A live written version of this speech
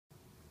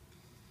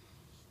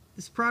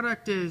This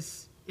product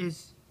is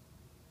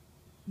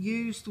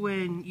used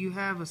when you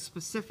have a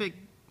specific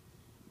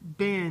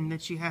bend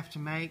that you have to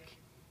make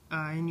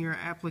in your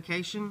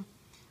application.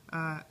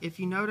 If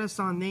you notice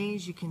on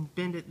these, you can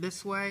bend it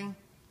this way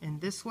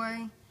and this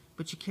way,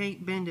 but you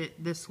can't bend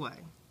it this way.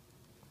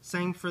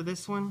 Same for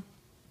this one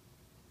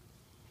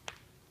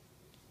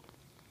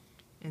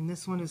and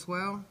this one as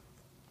well.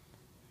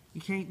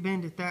 You can't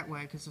bend it that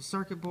way because the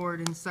circuit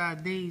board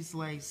inside these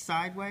lays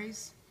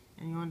sideways,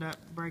 and you end up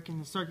breaking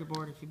the circuit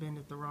board if you bend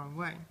it the wrong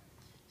way.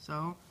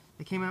 So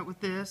they came out with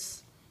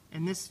this,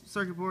 and this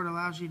circuit board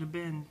allows you to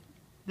bend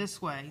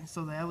this way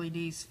so the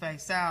LEDs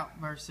face out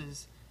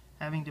versus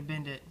having to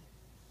bend it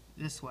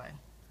this way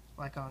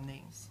like on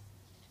these.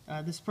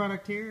 This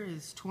product here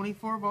is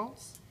 24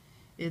 volts.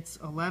 It's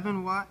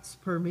 11 watts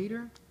per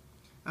meter.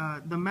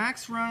 The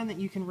max run that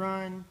you can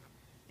run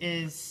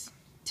is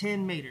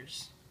 10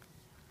 meters.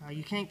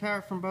 You can't power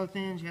it from both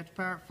ends, you have to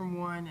power it from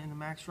one, and the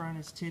max run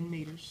is 10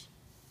 meters.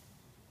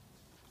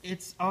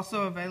 It's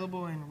also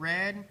available in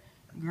red,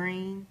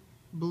 green,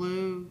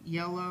 blue,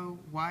 yellow,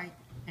 white,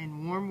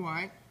 and warm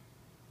white.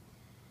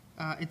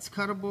 It's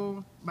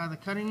cuttable by the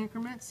cutting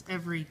increments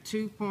every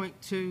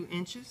 2.2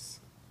 inches.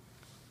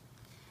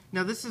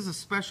 Now this is a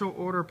special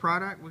order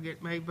product we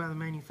get made by the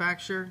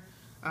manufacturer.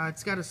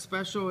 It's got a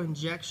special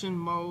injection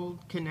mold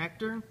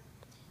connector.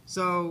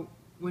 So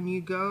when you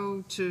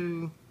go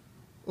to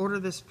order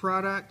this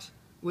product,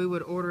 we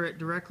would order it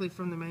directly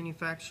from the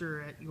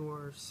manufacturer at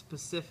your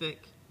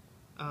specific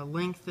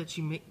length that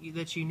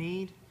you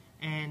need,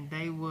 and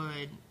they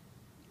would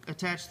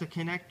attach the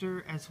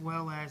connector as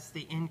well as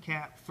the end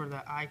cap for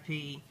the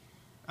IP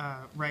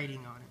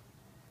rating on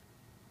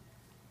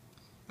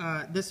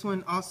it. This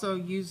one also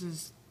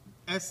uses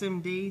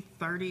SMD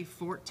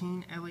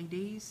 3014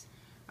 LEDs.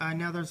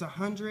 Now there's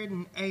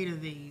 108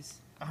 of these,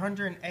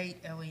 108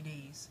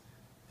 LEDs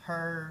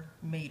per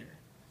meter.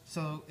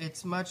 So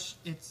it's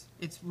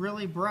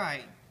really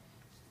bright,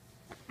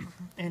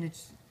 and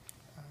it's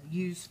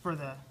used for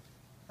the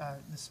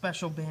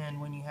special bend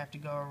when you have to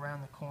go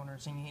around the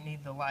corners and you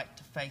need the light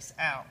to face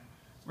out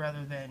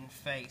rather than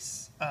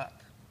face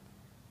up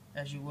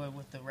as you would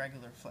with the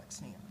regular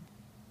flex neon.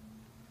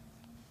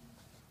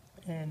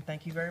 And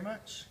thank you very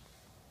much.